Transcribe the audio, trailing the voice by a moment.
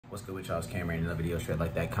What's good with y'all? It's Cameron. Another video straight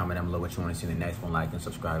like that. Comment down below what you want to see in the next one. Like and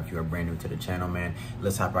subscribe if you are brand new to the channel, man.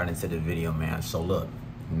 Let's hop right into the video, man. So look,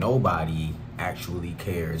 nobody actually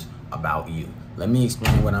cares about you. Let me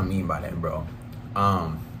explain what I mean by that, bro.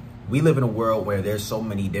 We live in a world where there's so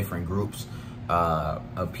many different groups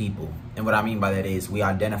of people, and what I mean by that is we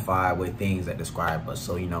identify with things that describe us.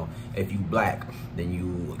 So, you know, if you black, then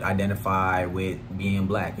you identify with being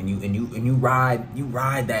black, and you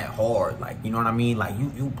ride that hard, like, you know what I mean, like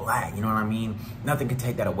you black, you know what I mean. Nothing can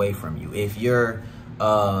take that away from you. If you're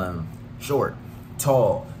short,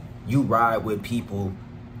 tall, you ride with people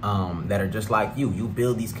that are just like you. You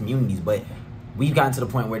build these communities, but we've gotten to the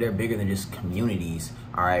point where they're bigger than just communities.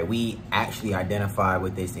 All right, we actually identify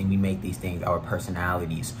with this, and we make these things our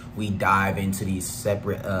personalities. We dive into these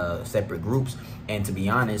separate groups, and to be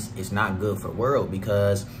honest, it's not good for the world,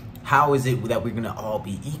 because how is it that we're gonna all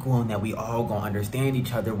be equal and that we all gonna understand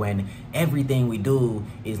each other when everything we do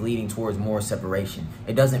is leading towards more separation?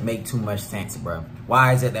 It doesn't make too much sense, bro.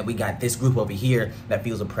 Why is it that we got this group over here that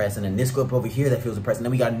feels oppressed, and then this group over here that feels oppressed, and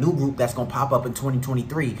then we got a new group that's gonna pop up in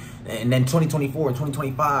 2023, and then 2024 and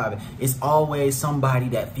 2025? It's always somebody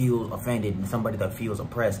that feels offended and somebody that feels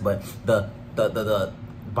oppressed. But the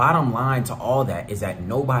bottom line to all that is that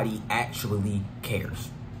nobody actually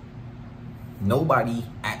cares. Nobody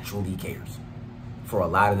actually cares for a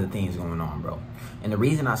lot of the things going on, bro. And the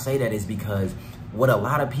reason I say that is because what a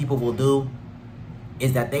lot of people will do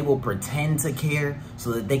is that they will pretend to care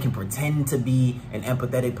so that they can pretend to be an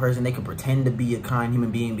empathetic person. They can pretend to be a kind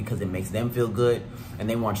human being because it makes them feel good. And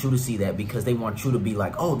they want you to see that because they want you to be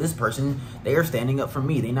like, oh, this person, they are standing up for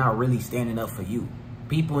me. They're not really standing up for you.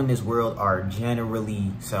 People in this world are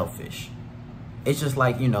generally selfish. It's just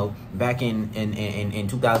like, you know, back in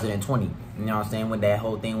 2020, you know what I'm saying, when that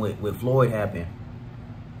whole thing with Floyd happened.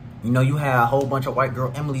 You know, you had a whole bunch of white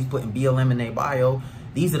girl Emily's putting BLM in their bio.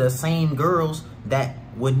 These are the same girls that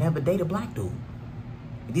would never date a black dude.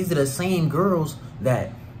 These are the same girls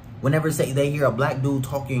that whenever they hear a black dude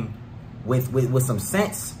talking with some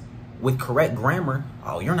sense, with correct grammar,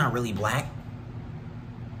 oh, you're not really black.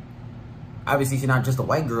 Obviously, it's not just the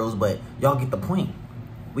white girls, but y'all get the point.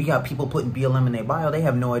 We got people putting BLM in their bio. They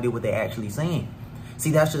have no idea what they're actually saying.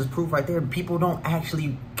 See, that's just proof right there. People don't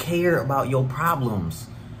actually care about your problems,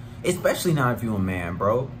 especially not if you're a man,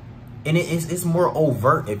 bro. And it's more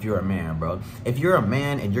overt if you're a man, bro. If you're a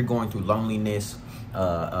man and you're going through loneliness,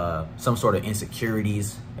 some sort of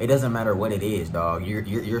insecurities, it doesn't matter what it is, dog.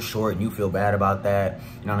 You're short and you feel bad about that.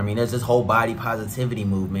 You know what I mean? There's this whole body positivity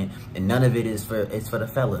movement, and none of it is for the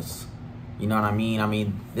fellas. You know what I mean? I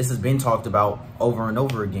mean, this has been talked about over and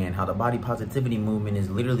over again, how the body positivity movement is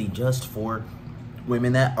literally just for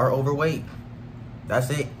women that are overweight. That's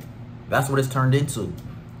it. That's what it's turned into.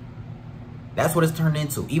 That's what it's turned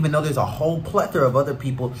into. Even though there's a whole plethora of other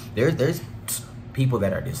people, there's people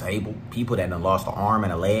that are disabled, people that have lost an arm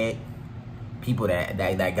and a leg, people that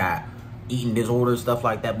got eating disorders, stuff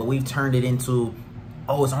like that. But we've turned it into,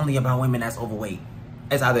 oh, it's only about women that's overweight.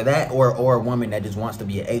 It's either that or a woman that just wants to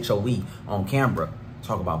be a HOE on camera,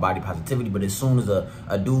 talk about body positivity. But as soon as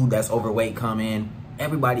a dude that's overweight come in,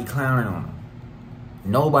 everybody clowning on him.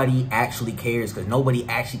 Nobody actually cares because nobody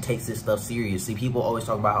actually takes this stuff serious. See, people always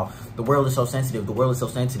talk about how the world is so sensitive. The world is so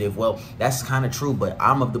sensitive. Well, that's kind of true, but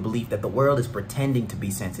I'm of the belief that the world is pretending to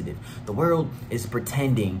be sensitive. The world is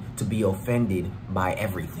pretending to be offended by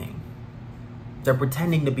everything. They're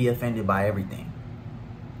pretending to be offended by everything.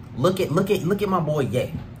 Look at my boy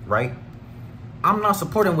Ye, right? I'm not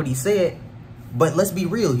supporting what he said, but let's be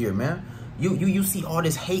real here, man. You see all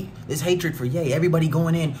this hate, this hatred for Ye. Everybody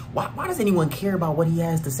going in. Why does anyone care about what he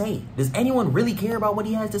has to say? Does anyone really care about what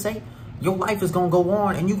he has to say? Your life is gonna go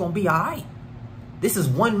on, and you're gonna be all right. This is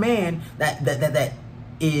one man that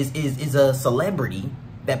is a celebrity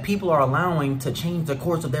that people are allowing to change the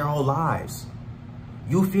course of their whole lives.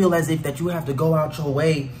 You feel as if that you have to go out your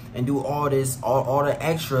way and do all this, all the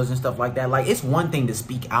extras and stuff like that. Like, it's one thing to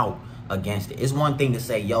speak out against it. It's one thing to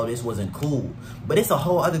say, yo, this wasn't cool. But it's a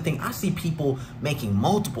whole other thing. I see people making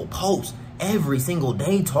multiple posts every single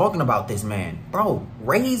day talking about this man. Bro,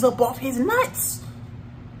 raise up off his nuts.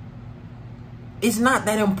 It's not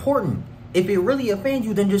that important. If it really offends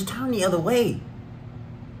you, then just turn the other way.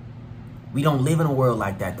 We don't live in a world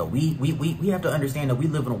like that, though. We have to understand that we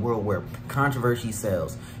live in a world where controversy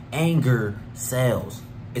sells, anger sells.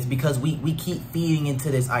 It's because we keep feeding into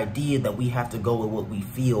this idea that we have to go with what we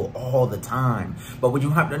feel all the time. But what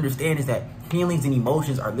you have to understand is that feelings and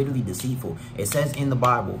emotions are literally deceitful. It says in the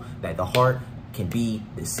Bible that the heart can be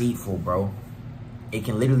deceitful, bro. It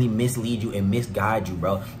can literally mislead you and misguide you,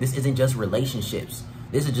 bro. This isn't just relationships.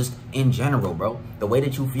 This is just in general, bro. The way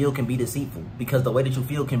that you feel can be deceitful because the way that you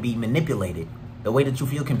feel can be manipulated. The way that you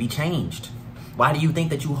feel can be changed. Why do you think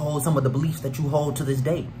that you hold some of the beliefs that you hold to this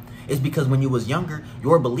day? It's because when you was younger,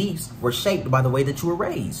 your beliefs were shaped by the way that you were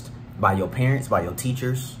raised. By your parents, by your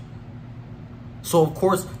teachers. So, of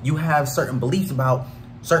course, you have certain beliefs about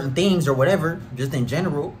certain things or whatever, just in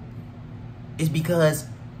general. It's because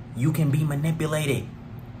you can be manipulated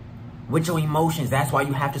with your emotions. That's why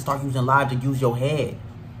you have to start using logic, use your head.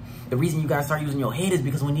 The reason you gotta start using your head is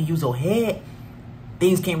because when you use your head,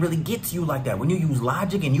 things can't really get to you like that. When you use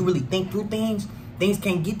logic and you really think through things, things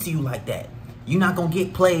can't get to you like that. You're not gonna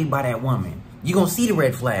get played by that woman. You're gonna see the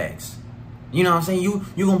red flags. You know what I'm saying?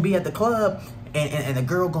 You gonna be at the club and the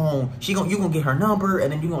girl you gonna get her number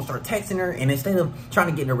and then you gonna start texting her, and instead of trying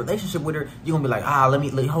to get in a relationship with her, you're gonna be like,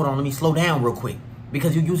 hold on, let me slow down real quick.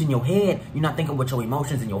 Because you're using your head, you're not thinking with your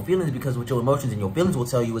emotions and your feelings, because what your emotions and your feelings will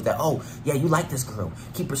tell you is that, oh, yeah, you like this girl.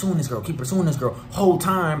 Keep pursuing this girl. Keep pursuing this girl. Whole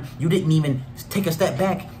time, you didn't even take a step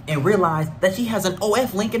back and realize that she has an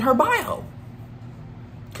OF link in her bio.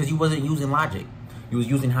 Because you wasn't using logic. You was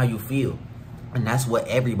using how you feel. And that's what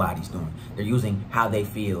everybody's doing. They're using how they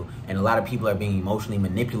feel. And a lot of people are being emotionally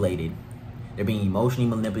manipulated. They're being emotionally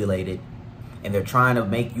manipulated. And they're trying to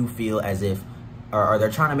make you feel as if, or they're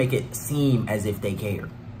trying to make it seem as if they care.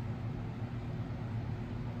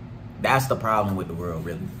 That's the problem with the world,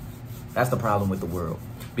 really. That's the problem with the world.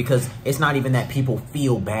 Because it's not even that people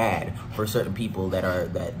feel bad for certain people that are,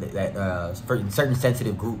 for certain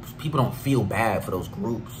sensitive groups. People don't feel bad for those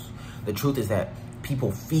groups. The truth is that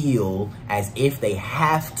people feel as if they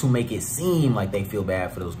have to make it seem like they feel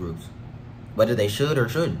bad for those groups. Whether they should or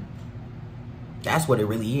shouldn't. That's what it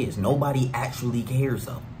really is. Nobody actually cares,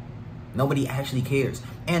 though. Nobody actually cares.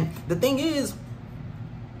 And the thing is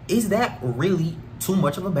that really too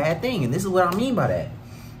much of a bad thing? And this is what I mean by that.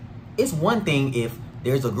 It's one thing if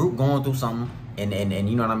there's a group going through something and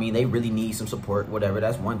you know what I mean, they really need some support, whatever,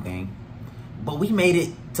 that's one thing. But we made it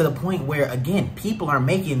to the point where, again, people are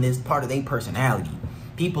making this part of their personality.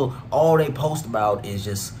 People, all they post about is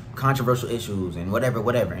just controversial issues and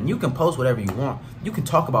whatever. And you can post whatever you want. You can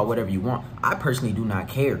talk about whatever you want. I personally do not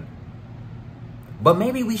care. But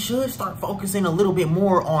maybe we should start focusing a little bit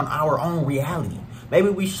more on our own reality. Maybe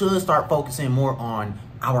we should start focusing more on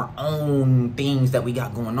our own things that we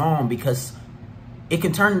got going on, because it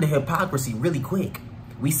can turn into hypocrisy really quick.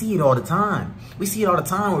 We see it all the time. We see it all the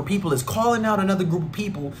time where people is calling out another group of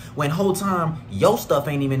people when whole time your stuff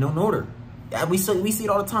ain't even in order. We see it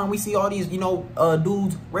all the time. We see all these,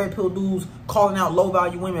 dudes, red pill dudes calling out low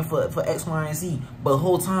value women for X, Y, and Z. But the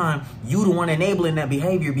whole time, you the one enabling that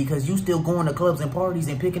behavior because you still going to clubs and parties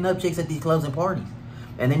and picking up chicks at these clubs and parties.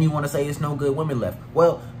 And then you want to say it's no good women left.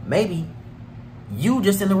 Well, maybe you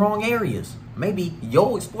just in the wrong areas. Maybe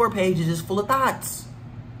your explore page is just full of thoughts.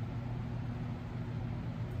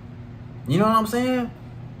 You know what I'm saying?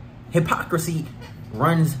 Hypocrisy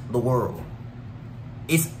runs the world.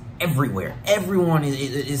 It's everywhere. Everyone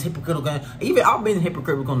is hypocritical. Even I've been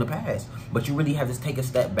hypocritical in the past. But you really have to take a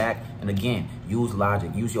step back and, again, use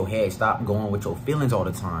logic. Use your head. Stop going with your feelings all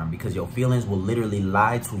the time, because your feelings will literally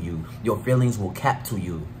lie to you. Your feelings will cap to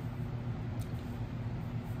you.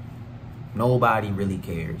 Nobody really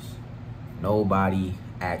cares. Nobody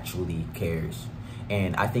actually cares.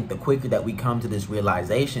 And I think the quicker that we come to this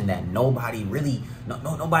realization that nobody really,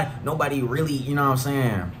 nobody really, you know what I'm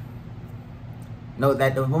saying? No,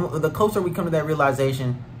 that the closer we come to that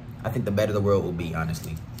realization, I think the better the world will be,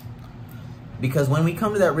 honestly. Because when we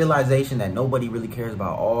come to that realization that nobody really cares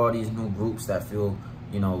about all these new groups that feel,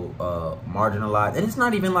 marginalized, and it's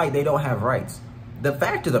not even like they don't have rights. The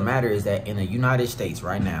fact of the matter is that in the United States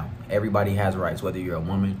right now, everybody has rights, whether you're a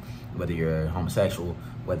woman, whether you're homosexual,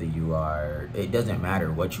 whether you are, it doesn't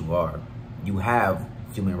matter what you are, you have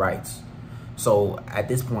human rights. So at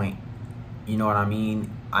this point, you know what I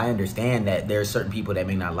mean? I understand that there are certain people that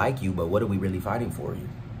may not like you, but what are we really fighting for you?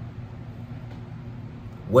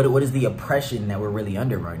 What is the oppression that we're really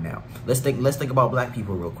under right now? Let's think about black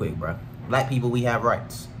people real quick, bro. Black people, we have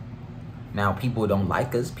rights. Now, people don't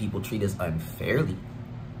like us. People treat us unfairly.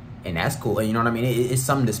 And that's cool. And you know what I mean? It's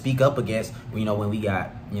something to speak up against, when we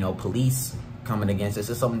got, police coming against us.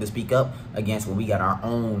 It's something to speak up against when we got our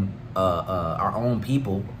own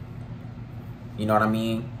people, you know what I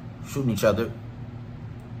mean, shooting each other.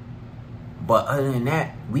 But other than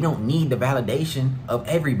that, we don't need the validation of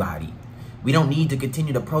everybody. We don't need to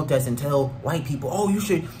continue to protest and tell white people, oh, you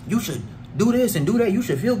should do this and do that. You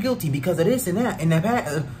should feel guilty because of this and that. And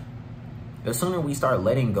that. The sooner we start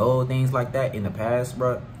letting go of things like that in the past,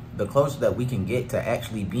 bro, the closer that we can get to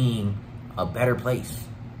actually being a better place.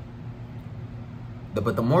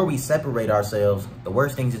 But the more we separate ourselves, the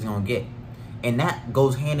worse things it's gonna get. And that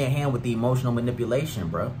goes hand in hand with the emotional manipulation,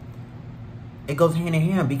 bro. It goes hand in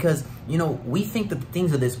hand because, you know, we think that the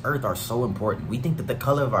things of this earth are so important. We think that the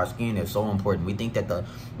color of our skin is so important. We think that the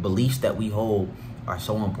beliefs that we hold are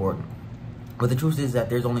so important. But the truth is that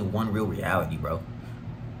there's only one real reality, bro.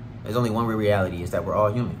 There's only one real reality, is that we're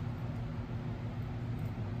all human.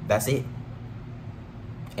 That's it.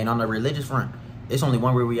 And on the religious front, it's only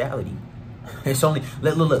one real reality. It's only,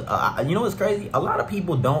 look, you know what's crazy? A lot of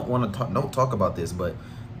people don't talk about this, but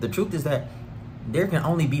the truth is that there can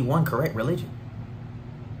only be one correct religion.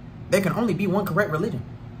 There can only be one correct religion.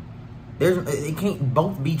 It can't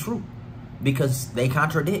both be true because they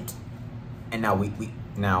contradict. And now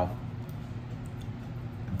now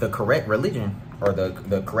the correct religion, or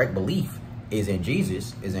the correct belief, is in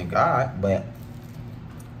Jesus, is in God, but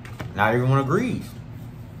not everyone agrees.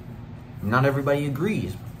 Not everybody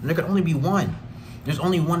agrees. And there can only be one. There's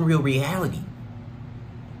only one real reality.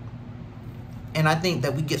 And I think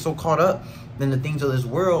that we get so caught up in the things of this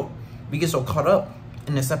world. We get so caught up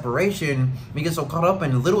in the separation. We get so caught up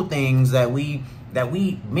in little things that we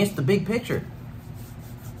miss the big picture.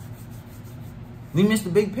 We miss the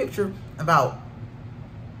big picture about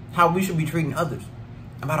how we should be treating others,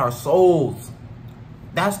 about our souls.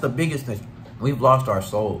 That's the biggest thing. We've lost our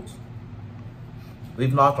souls.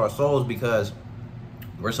 We've lost our souls because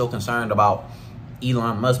we're so concerned about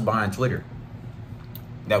Elon Musk buying Twitter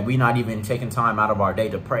that we're not even taking time out of our day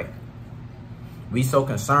to pray. We so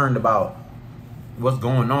concerned about what's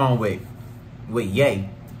going on with Ye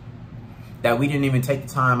that we didn't even take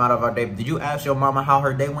the time out of our day. Did you ask your mama how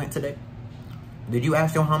her day went today? Did you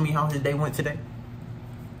ask your homie how his day went today?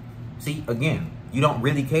 See, again, you don't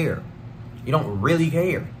really care. You don't really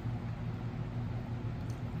care.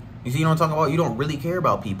 You see what I'm talking about? You don't really care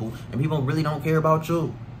about people, and people really don't care about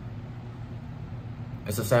you.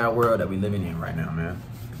 It's a sad world that we're living in right now, man.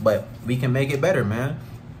 But we can make it better, man.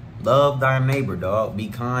 Love thy neighbor, dog. Be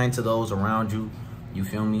kind to those around you. You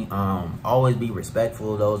feel me? Always be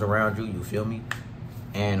respectful of those around you. You feel me?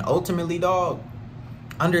 And ultimately, dog,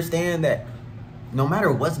 understand that no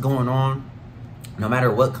matter what's going on, no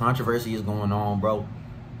matter what controversy is going on, bro,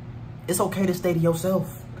 it's okay to stay to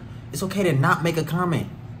yourself. It's okay to not make a comment.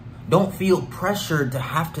 Don't feel pressured to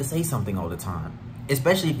have to say something all the time,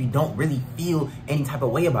 especially if you don't really feel any type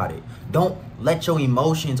of way about it. Don't let your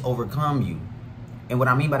emotions overcome you. And what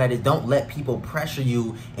I mean by that is don't let people pressure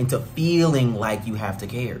you into feeling like you have to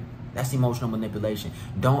care. That's emotional manipulation.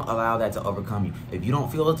 Don't allow that to overcome you. If you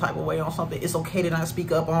don't feel the type of way on something, it's okay to not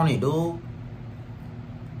speak up on it, dude.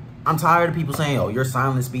 I'm tired of people saying, oh, your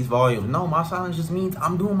silence speaks volumes. No, my silence just means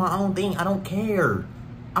I'm doing my own thing. I don't care.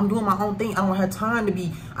 I'm doing my own thing. I don't have time to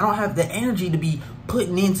be, I don't have the energy to be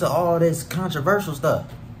putting into all this controversial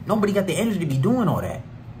stuff. Nobody got the energy to be doing all that.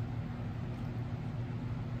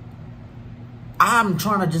 I'm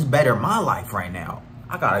trying to just better my life right now.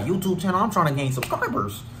 I got a YouTube channel. I'm trying to gain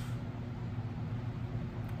subscribers.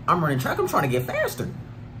 I'm running track. I'm trying to get faster.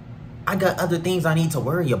 I got other things I need to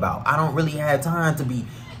worry about. I don't really have time to be,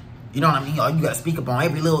 you know what I mean? Oh, you got to speak up on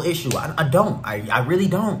every little issue. I don't. I really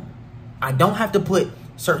don't. I don't have to put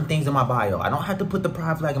certain things in my bio. I don't have to put the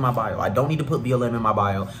pride flag in my bio. I don't need to put BLM in my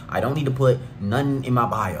bio. I don't need to put none in my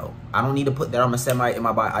bio. I don't need to put that I'm a Semite in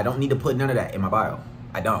my bio. I don't need to put none of that in my bio.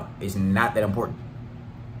 I don't. It's not that important.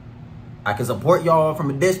 I can support y'all from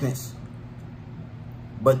a distance,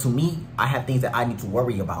 but to me, I have things that I need to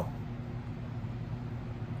worry about.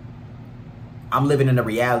 I'm living in a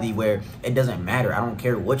reality where it doesn't matter. I don't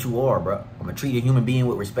care what you are, bro. I'm gonna treat a human being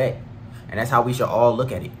with respect. And that's how we should all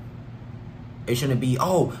look at it. It shouldn't be,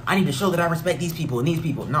 oh, I need to show that I respect these people and these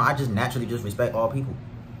people. No, I just naturally just respect all people.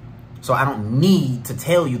 So I don't need to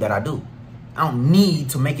tell you that I do. I don't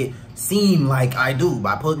need to make it seem like I do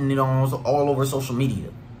by putting it on all over social media.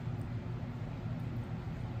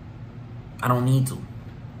 I don't need to.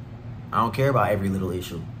 I don't care about every little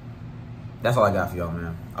issue. That's all I got for y'all,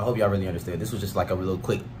 man. I hope y'all really understood. This was just like a little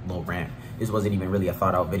quick little rant. This wasn't even really a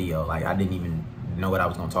thought out video. Like, I didn't even know what I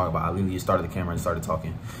was going to talk about. I literally just started the camera and started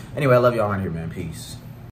talking. Anyway, I love y'all around here, man. Peace.